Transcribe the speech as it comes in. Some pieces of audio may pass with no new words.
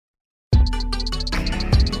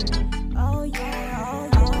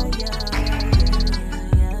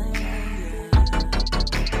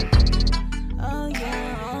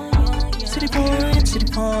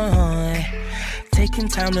Taking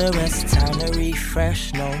time to rest, time to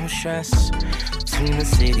refresh, no stress. Tune the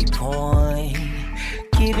City Point.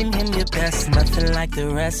 Giving him your best, nothing like the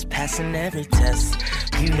rest. Passing every test,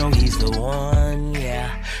 you know he's the one,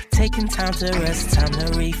 yeah. Taking time to rest, time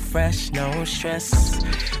to refresh, no stress.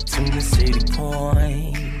 Tune the City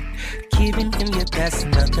Point. Giving him your best,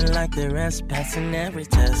 nothing like the rest. Passing every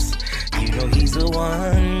test, you know he's the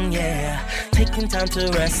one, yeah. Taking time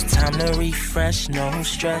to rest, time to refresh, no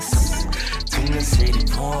stress. Tune the City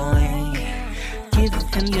Point. Giving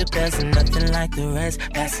him your best, nothing like the rest.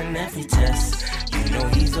 Passing every test, you know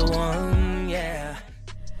he's the one, yeah.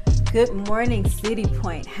 Good morning, City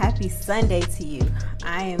Point. Happy Sunday to you.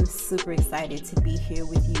 I am super excited to be here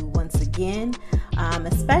with you once again,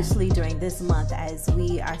 especially during this month as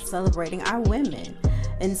we are celebrating our women.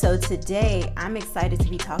 And so today I'm excited to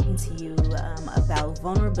be talking to you about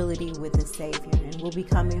vulnerability with the Savior. And we'll be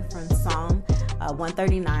coming from Psalm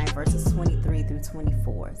 139 verses 23 through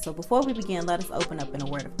 24. So before we begin, let us open up in a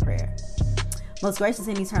word of prayer. Most gracious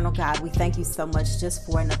and eternal God, we thank you so much just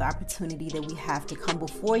for another opportunity that we have to come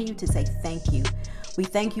before you to say thank you. We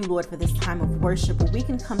thank you, Lord, for this time of worship where we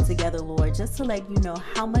can come together, Lord, just to let you know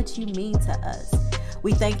how much you mean to us.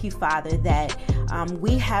 We thank you, Father, that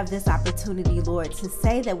we have this opportunity, Lord, to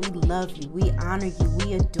say that we love you, we honor you,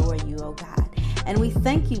 we adore you, oh God. And we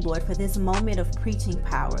thank you, Lord, for this moment of preaching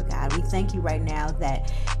power, God. We thank you right now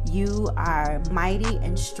that you are mighty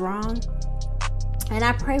and strong. And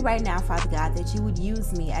I pray right now, Father God, that you would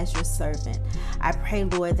use me as your servant. I pray,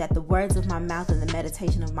 Lord, that the words of my mouth and the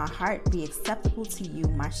meditation of my heart be acceptable to you,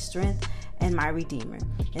 my strength and my Redeemer.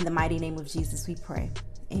 In the mighty name of Jesus, we pray.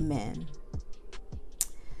 Amen.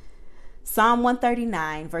 Psalm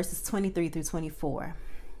 139, verses 23 through 24.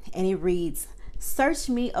 And it reads, "Search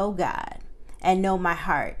me, O God, and know my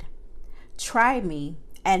heart. Try me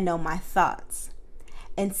and know my thoughts.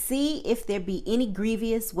 And see if there be any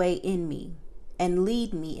grievous way in me, and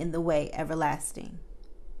lead me in the way everlasting."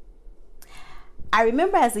 I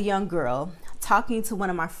remember as a young girl talking to one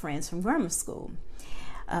of my friends from grammar school.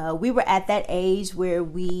 We were at that age where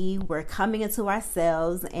we were coming into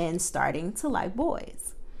ourselves and starting to like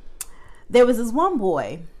boys. There was this one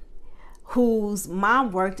boy whose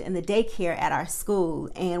mom worked in the daycare at our school,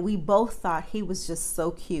 and we both thought he was just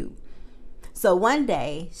so cute. So one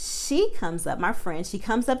day she comes up, my friend, she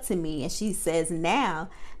comes up to me and she says now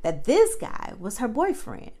that this guy was her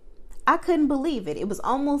boyfriend. I couldn't believe it. It was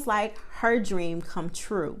almost like her dream come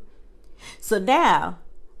true. So now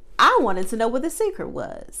I wanted to know what the secret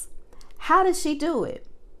was. How did she do it?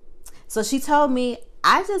 So she told me,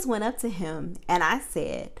 "I just went up to him and I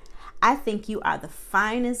said, 'I think you are the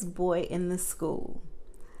finest boy in the school.'"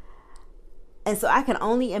 And so I can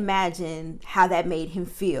only imagine how that made him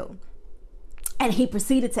feel. And he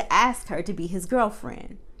proceeded to ask her to be his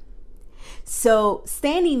girlfriend. So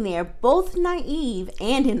standing there, both naive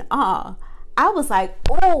and in awe, I was like,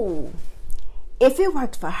 oh, if it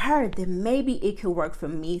worked for her, then maybe it could work for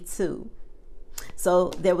me too. So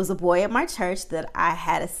there was a boy at my church that I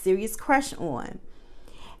had a serious crush on.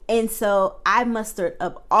 And so I mustered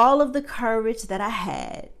up all of the courage that I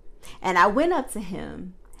had. And I went up to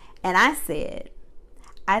him and I said,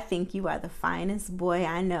 "I think you are the finest boy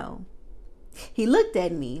I know." He looked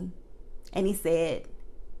at me and he said,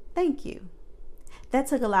 "Thank you. That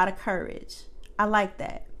took a lot of courage. I like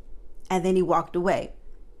that." And then he walked away.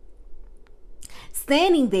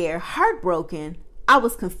 Standing there, heartbroken, I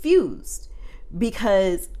was confused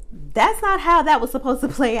because that's not how that was supposed to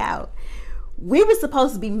play out. We were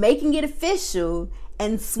supposed to be making it official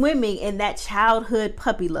and swimming in that childhood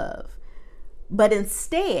puppy love. But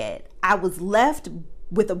instead, I was left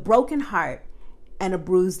with a broken heart and a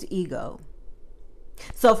bruised ego.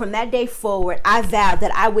 So from that day forward, I vowed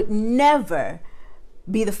that I would never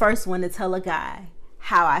be the first one to tell a guy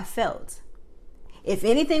how I felt. If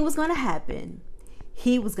anything was going to happen,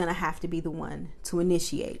 he was going to have to be the one to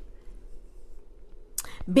initiate.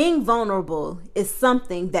 Being vulnerable is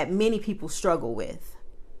something that many people struggle with.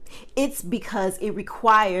 It's because it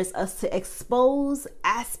requires us to expose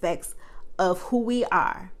aspects of who we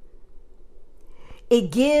are. It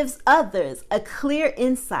gives others a clear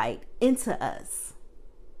insight into us,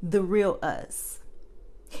 the real us.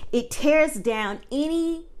 It tears down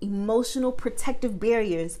any emotional protective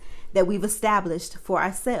barriers that we've established for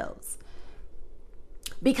ourselves.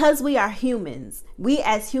 Because we are humans, we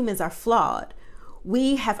as humans are flawed.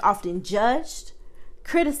 We have often judged,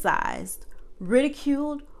 criticized,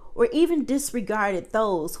 ridiculed, or even disregarded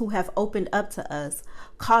those who have opened up to us,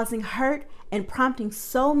 causing hurt and prompting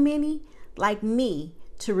so many like me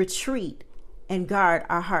to retreat and guard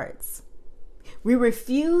our hearts. We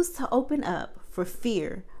refuse to open up for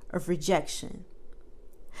fear of rejection.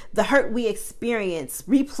 The hurt we experience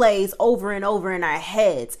replays over and over in our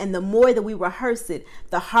heads. And the more that we rehearse it,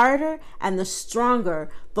 the harder and the stronger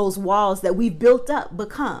those walls that we've built up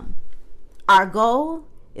become. Our goal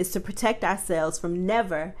is to protect ourselves from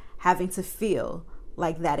never having to feel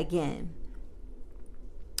like that again.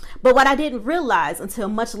 But what I didn't realize until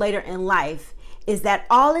much later in life is that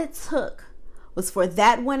all it took was for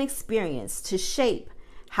that one experience to shape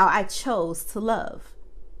how I chose to love.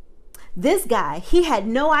 This guy, he had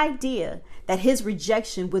no idea that his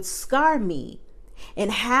rejection would scar me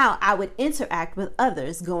and how I would interact with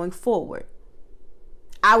others going forward.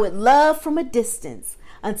 I would love from a distance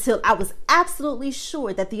until I was absolutely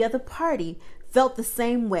sure that the other party felt the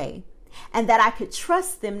same way and that I could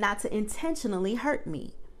trust them not to intentionally hurt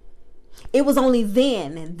me. It was only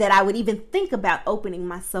then that I would even think about opening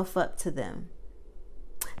myself up to them.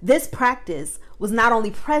 This practice was not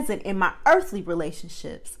only present in my earthly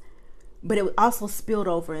relationships, but it also spilled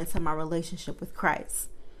over into my relationship with Christ.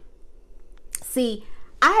 See,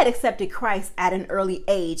 I had accepted Christ at an early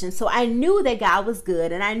age, and so I knew that God was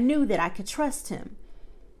good, and I knew that I could trust him.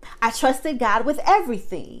 I trusted God with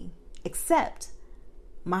everything except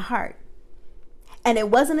my heart. And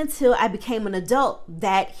it wasn't until I became an adult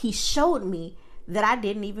that he showed me that I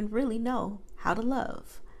didn't even really know how to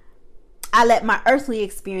love. I let my earthly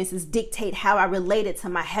experiences dictate how I related to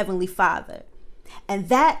my heavenly Father, and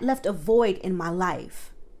that left a void in my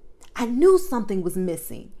life. I knew something was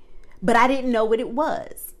missing, but I didn't know what it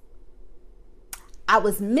was. I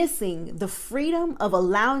was missing the freedom of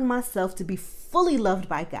allowing myself to be fully loved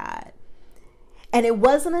by God. And it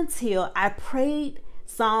wasn't until I prayed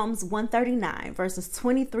Psalms 139, verses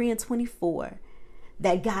 23 and 24,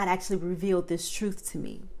 that God actually revealed this truth to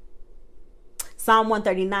me. Psalm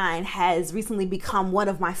 139 has recently become one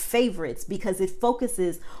of my favorites because it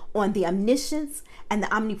focuses on the omniscience and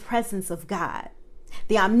the omnipresence of God.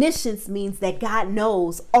 The omniscience means that God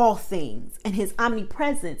knows all things, and his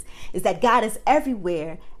omnipresence is that God is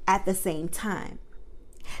everywhere at the same time.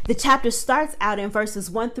 The chapter starts out in verses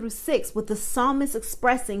 1 through 6 with the psalmist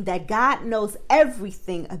expressing that God knows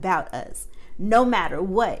everything about us, no matter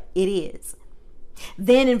what it is.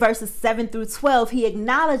 Then in verses 7 through 12, he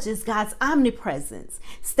acknowledges God's omnipresence,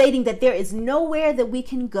 stating that there is nowhere that we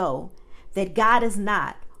can go that God is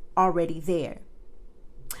not already there.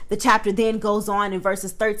 The chapter then goes on in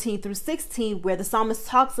verses 13 through 16, where the psalmist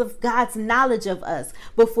talks of God's knowledge of us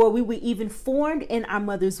before we were even formed in our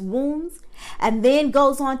mother's wombs, and then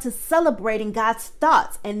goes on to celebrating God's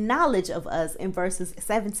thoughts and knowledge of us in verses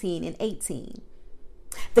 17 and 18.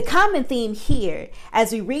 The common theme here,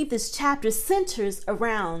 as we read this chapter, centers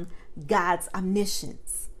around God's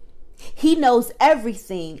omniscience. He knows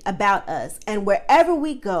everything about us, and wherever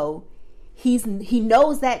we go, he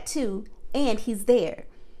knows that too, and he's there.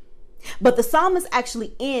 But the psalmist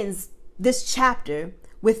actually ends this chapter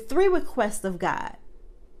with 3 requests of God: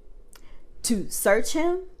 to search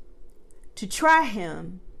him, to try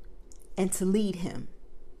him, and to lead him.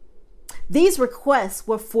 These requests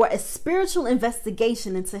were for a spiritual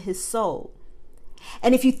investigation into his soul.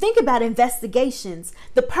 And if you think about investigations,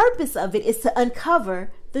 the purpose of it is to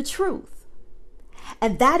uncover the truth.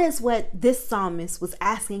 And that is what this psalmist was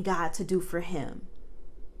asking God to do for him.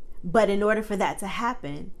 But in order for that to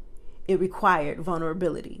happen, it required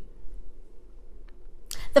vulnerability.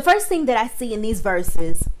 The first thing that I see in these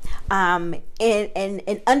verses,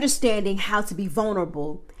 in understanding how to be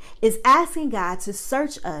vulnerable, is asking God to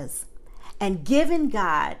search us and giving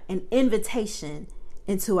God an invitation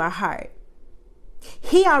into our heart.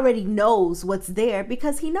 He already knows what's there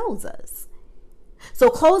because he knows us. So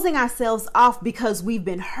closing ourselves off because we've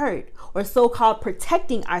been hurt, or so-called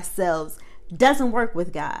protecting ourselves, doesn't work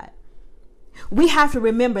with God. We have to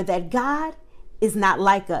remember that God is not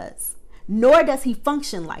like us, nor does he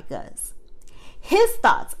function like us. His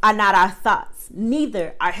thoughts are not our thoughts,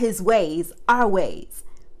 neither are his ways our ways.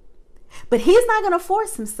 But he's not going to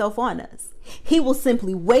force himself on us. He will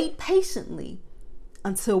simply wait patiently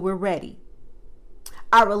until we're ready.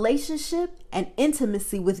 Our relationship and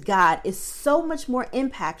intimacy with God is so much more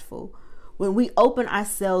impactful when we open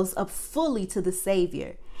ourselves up fully to the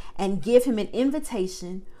Savior and give him an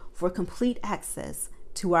invitation for complete access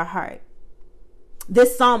to our heart.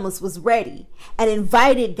 This psalmist was ready and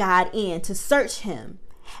invited God in to search him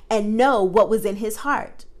and know what was in his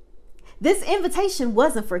heart. This invitation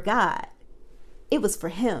wasn't for God. It was for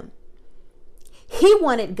him. He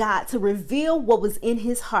wanted God to reveal what was in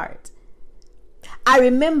his heart. I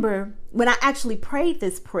remember when I actually prayed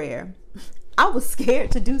this prayer, I was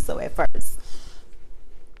scared to do so at first.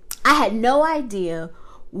 I had no idea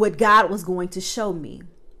what God was going to show me.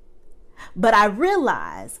 But I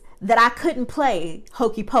realized that I couldn't play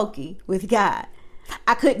hokey pokey with God.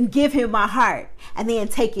 I couldn't give him my heart and then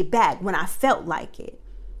take it back when I felt like it.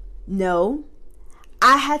 No,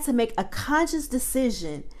 I had to make a conscious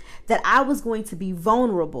decision that I was going to be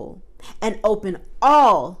vulnerable and open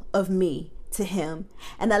all of me to him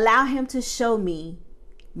and allow him to show me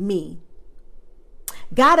me.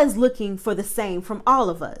 God is looking for the same from all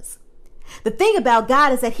of us. The thing about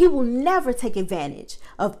God is that he will never take advantage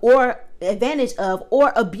of or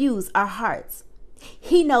abuse our hearts.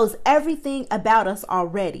 He knows everything about us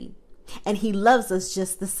already, and he loves us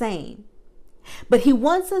just the same. But he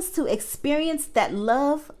wants us to experience that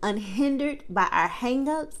love unhindered by our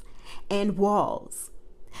hang-ups and walls.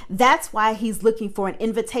 That's why he's looking for an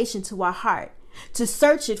invitation to our heart, to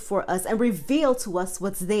search it for us and reveal to us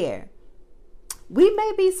what's there. We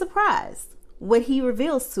may be surprised what he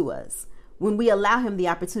reveals to us when we allow him the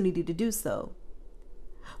opportunity to do so.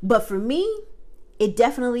 But for me, it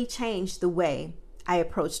definitely changed the way I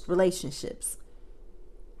approached relationships.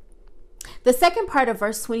 The second part of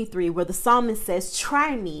verse 23, where the psalmist says,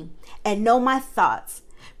 "Try me and know my thoughts,"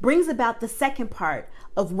 brings about the second part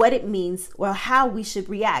of what it means, or how we should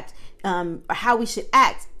react, or how we should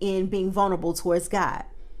act in being vulnerable towards God.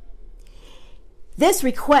 This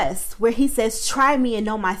request, where he says, "Try me and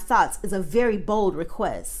know my thoughts," is a very bold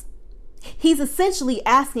request. He's essentially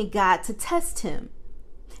asking God to test him.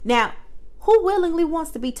 Now, who willingly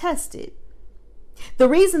wants to be tested? The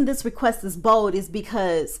reason this request is bold is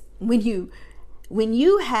because when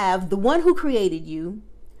you have the one who created you,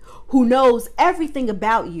 who knows everything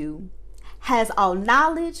about you, has all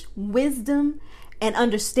knowledge, wisdom, and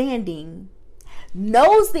understanding,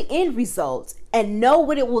 knows the end result, and know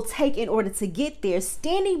what it will take in order to get there,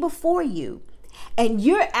 standing before you, and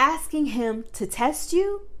you're asking him to test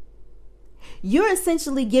you, you're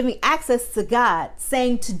essentially giving access to God,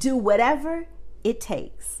 saying to do whatever it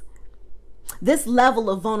takes. This level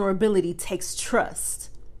of vulnerability takes trust.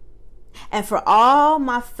 And for all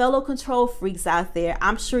my fellow control freaks out there,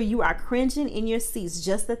 I'm sure you are cringing in your seats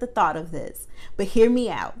just at the thought of this. But hear me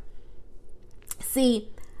out.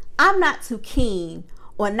 See, I'm not too keen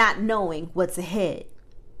on not knowing what's ahead.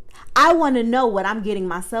 I want to know what I'm getting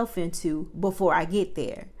myself into before I get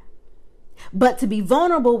there. But to be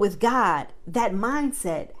vulnerable with God, that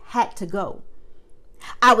mindset had to go.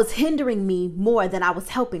 I was hindering me more than I was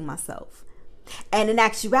helping myself. And in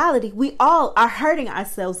actuality, we all are hurting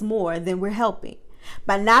ourselves more than we're helping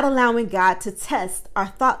by not allowing God to test our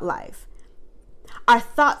thought life. Our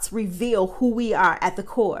thoughts reveal who we are at the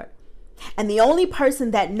core. And the only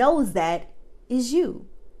person that knows that is you.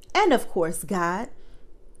 And of course, God.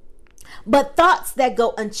 But thoughts that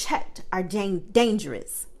go unchecked are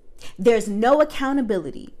dangerous. There's no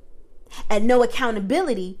accountability. And no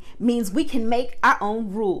accountability means we can make our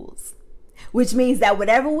own rules, which means that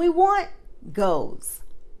whatever we want goes.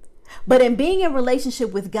 But in being in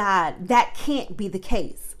relationship with God, that can't be the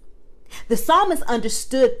case. The psalmist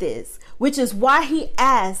understood this, which is why he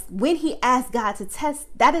asked God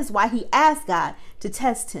to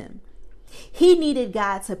test him. He needed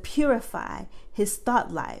God to purify his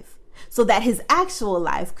thought life so that his actual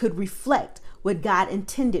life could reflect what God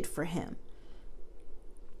intended for him.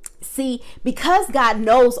 See, because God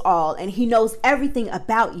knows all and he knows everything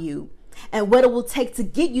about you and what it will take to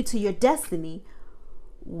get you to your destiny,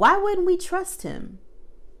 why wouldn't we trust him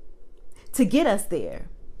to get us there?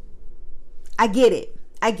 I get it.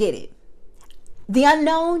 The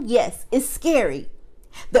unknown, yes, is scary.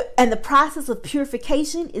 And the process of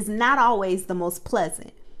purification is not always the most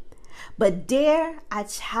pleasant. But dare I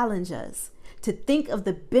challenge us to think of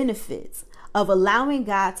the benefits of allowing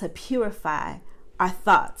God to purify our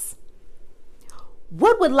thoughts.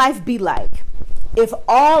 What would life be like if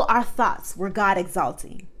all our thoughts were God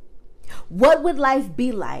exalting? What would life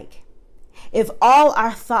be like if all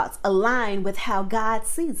our thoughts align with how God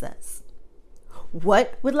sees us?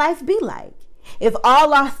 What would life be like if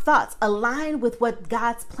all our thoughts align with what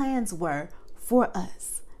God's plans were for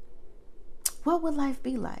us? What would life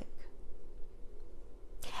be like?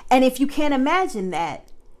 And if you can't imagine that,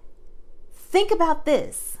 think about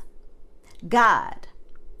this. God,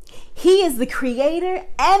 he is the creator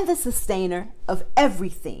and the sustainer of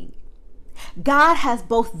everything. God has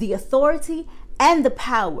both the authority and the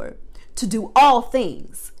power to do all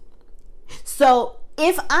things. So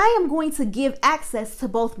if I am going to give access to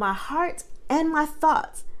both my heart and my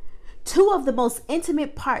thoughts, two of the most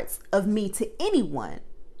intimate parts of me, to anyone,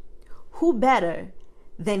 who better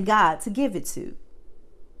than God to give it to?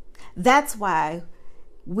 That's why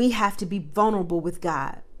we have to be vulnerable with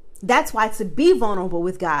God. That's why to be vulnerable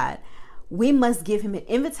with God, we must give him an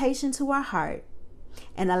invitation to our heart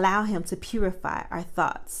and allow him to purify our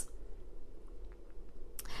thoughts.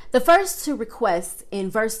 The first two requests in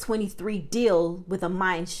verse 23 deal with a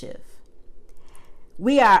mind shift.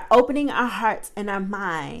 We are opening our hearts and our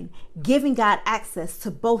mind, giving God access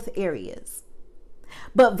to both areas.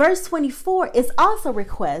 But verse 24 is also a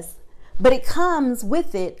request, but it comes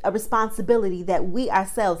with it a responsibility that we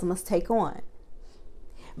ourselves must take on.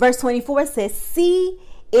 Verse 24 says, "See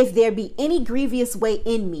if there be any grievous way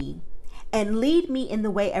in me, and lead me in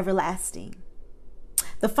the way everlasting."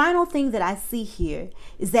 The final thing that I see here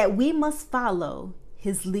is that we must follow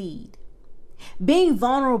his lead. Being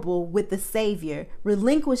vulnerable with the Savior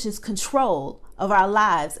relinquishes control of our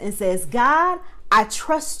lives and says, "God, I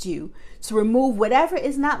trust you to remove whatever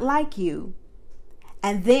is not like you,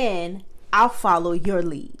 and then I'll follow your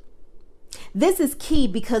lead." This is key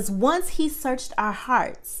because once he searched our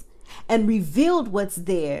hearts and revealed what's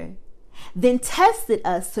there, then tested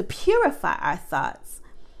us to purify our thoughts,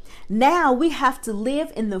 now we have to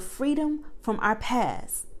live in the freedom from our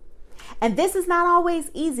past. And this is not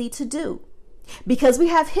always easy to do because we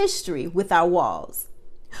have history with our walls.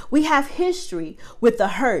 We have history with the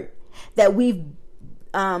hurt that we've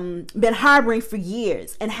been harboring for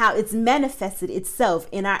years and how it's manifested itself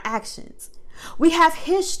in our actions. We have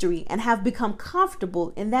history and have become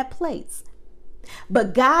comfortable in that place.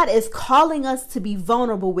 But God is calling us to be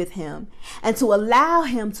vulnerable with him and to allow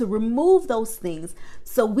him to remove those things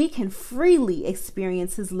so we can freely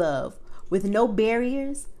experience his love with no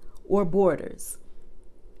barriers or borders.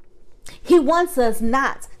 He wants us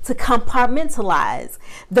not to compartmentalize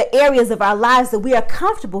the areas of our lives that we are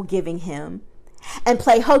comfortable giving him and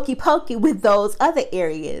play hokey pokey with those other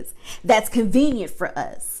areas that's convenient for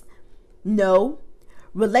us. No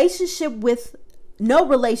relationship,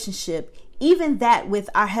 even that with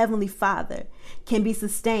our Heavenly Father, can be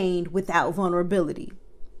sustained without vulnerability.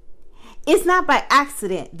 It's not by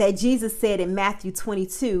accident that Jesus said in Matthew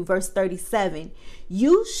 22, verse 37,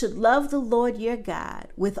 "You should love the Lord your God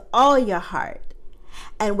with all your heart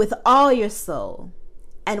and with all your soul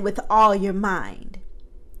and with all your mind."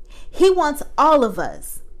 He wants all of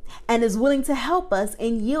us and is willing to help us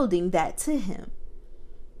in yielding that to him.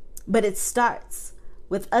 But it starts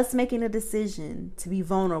with us making a decision to be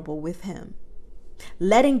vulnerable with him,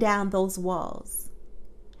 letting down those walls,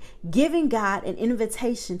 giving God an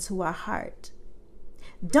invitation to our heart.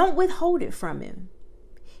 Don't withhold it from him.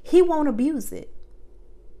 He won't abuse it.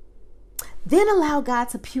 Then allow God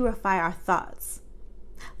to purify our thoughts.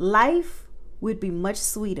 Life would be much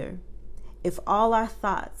sweeter if all our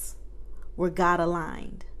thoughts were God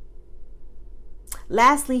aligned.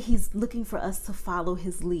 Lastly, he's looking for us to follow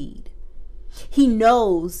his lead. He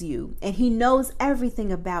knows you and he knows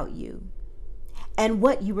everything about you and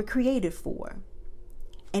what you were created for.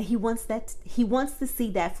 And he wants to see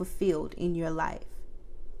that fulfilled in your life.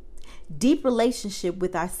 Deep relationship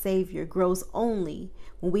with our Savior grows only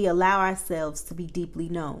when we allow ourselves to be deeply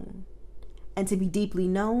known. And to be deeply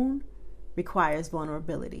known requires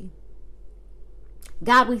vulnerability.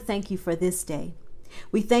 God, we thank you for this day.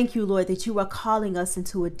 We thank you, Lord, that you are calling us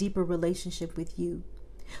into a deeper relationship with you.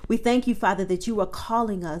 We thank you, Father, that you are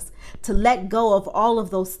calling us to let go of all of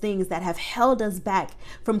those things that have held us back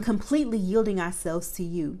from completely yielding ourselves to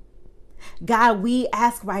you. God, we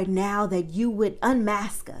ask right now that you would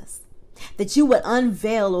unmask us, that you would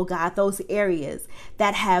unveil, oh God, those areas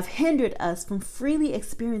that have hindered us from freely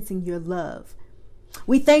experiencing your love.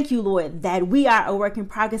 We thank you, Lord, that we are a work in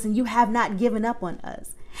progress and you have not given up on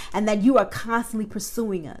us and that you are constantly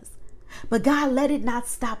pursuing us. But God, let it not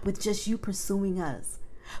stop with just you pursuing us,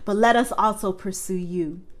 but let us also pursue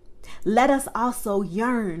you. Let us also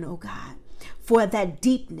yearn, oh God, for that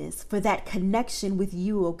deepness, for that connection with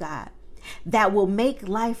you, oh God, that will make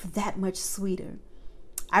life that much sweeter.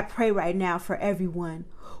 I pray right now for everyone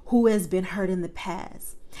who has been hurt in the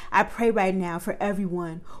past. I pray right now for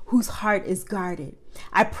everyone whose heart is guarded.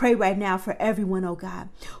 I pray right now for everyone, oh God,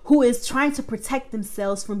 who is trying to protect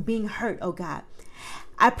themselves from being hurt, oh God.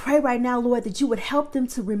 I pray right now, Lord, that you would help them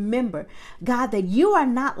to remember, God, that you are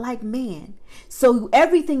not like man. So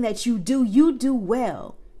everything that you do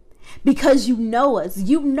well because you know us.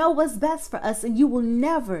 You know what's best for us, and you will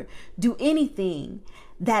never do anything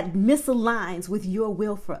that misaligns with your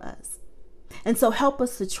will for us. And so help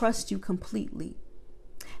us to trust you completely.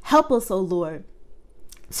 Help us, oh Lord,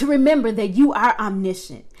 to remember that you are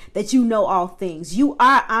omniscient, that you know all things. You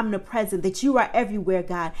are omnipresent, that you are everywhere,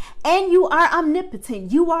 God, and you are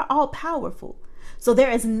omnipotent. You are all powerful. So there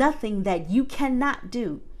is nothing that you cannot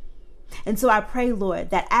do. And so I pray, Lord,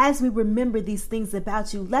 that as we remember these things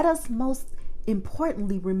about you, let us most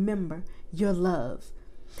importantly remember your love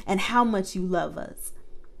and how much you love us.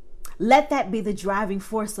 Let that be the driving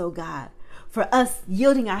force, oh God, for us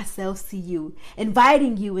yielding ourselves to you,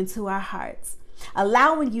 inviting you into our hearts,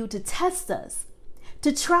 allowing you to test us,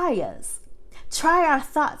 to try us. Try our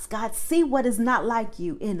thoughts, God. See what is not like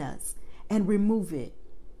you in us and remove it.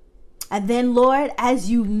 And then, Lord, as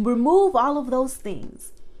you remove all of those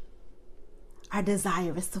things, our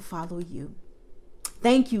desire is to follow you.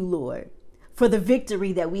 Thank you, Lord, for the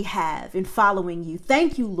victory that we have in following you.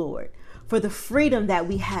 Thank you, Lord, for the freedom that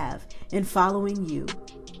we have in following you.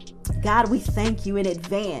 God, we thank you in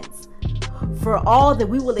advance for all that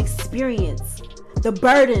we will experience, the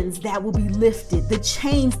burdens that will be lifted, the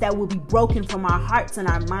chains that will be broken from our hearts and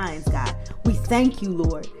our minds, God. We thank you,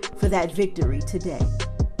 Lord, for that victory today.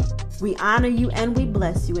 We honor you and we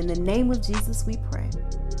bless you. In the name of Jesus, we pray.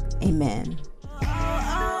 Amen.